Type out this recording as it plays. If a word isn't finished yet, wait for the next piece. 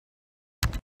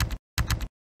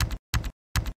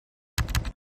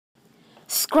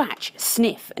Scratch,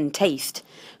 sniff and taste.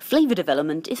 Flavour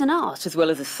development is an art as well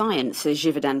as a science, says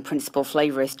Givaudan principal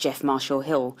flavourist Jeff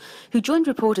Marshall-Hill, who joined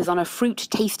reporters on a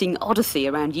fruit-tasting odyssey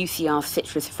around UCR's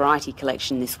citrus variety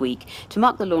collection this week to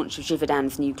mark the launch of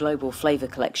Givaudan's new global flavour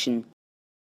collection.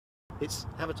 It's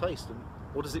have a taste, and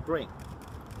what does it bring?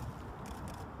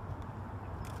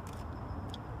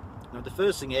 Now, the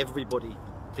first thing everybody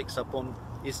picks up on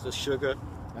is the sugar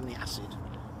and the acid.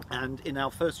 And in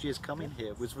our first years coming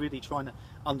here was really trying to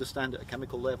understand at a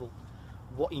chemical level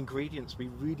what ingredients we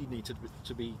really needed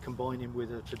to be combining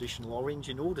with a traditional orange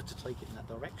in order to take it in that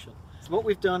direction. So what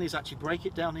we've done is actually break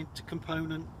it down into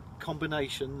component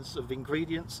combinations of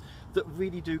ingredients that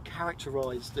really do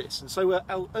characterize this. And so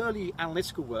our early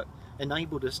analytical work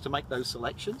enabled us to make those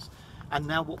selections. And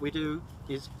now what we do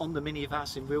is on the mini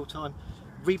vas in real time,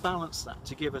 rebalance that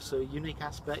to give us a unique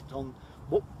aspect on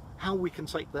how we can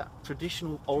take that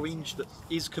traditional orange that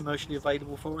is commercially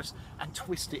available for us and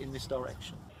twist it in this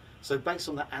direction. So based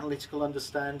on that analytical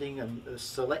understanding and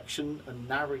selection and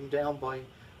narrowing down by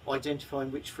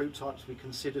identifying which fruit types we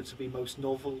consider to be most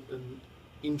novel and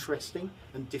interesting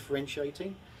and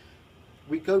differentiating,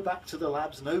 we go back to the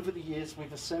labs, and over the years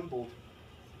we've assembled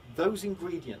those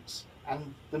ingredients,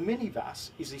 and the mini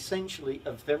vas is essentially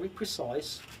a very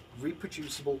precise,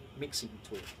 reproducible mixing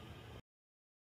tool.